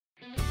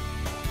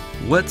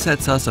What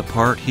sets us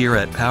apart here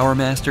at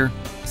PowerMaster?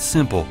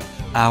 Simple,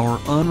 our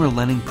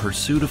unrelenting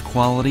pursuit of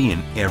quality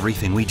in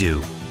everything we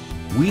do.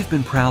 We've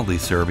been proudly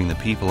serving the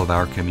people of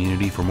our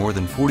community for more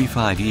than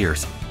 45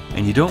 years,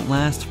 and you don't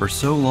last for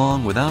so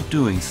long without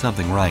doing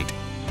something right.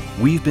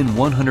 We've been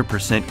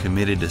 100%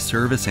 committed to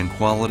service and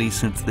quality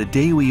since the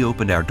day we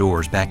opened our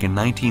doors back in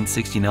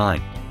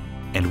 1969,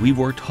 and we've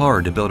worked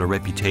hard to build a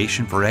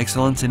reputation for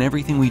excellence in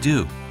everything we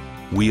do.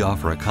 We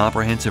offer a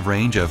comprehensive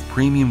range of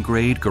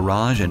premium-grade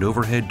garage and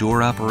overhead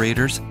door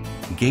operators,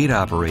 gate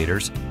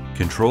operators,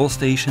 control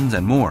stations,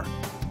 and more.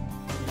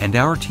 And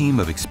our team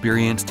of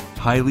experienced,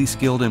 highly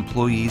skilled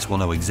employees will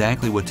know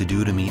exactly what to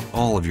do to meet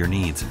all of your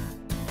needs.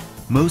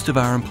 Most of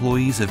our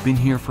employees have been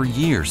here for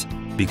years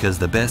because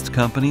the best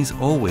companies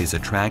always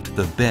attract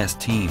the best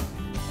team.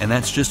 And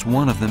that's just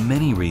one of the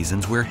many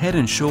reasons we're head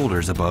and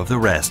shoulders above the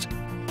rest.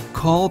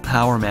 Call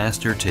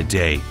PowerMaster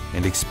today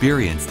and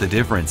experience the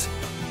difference.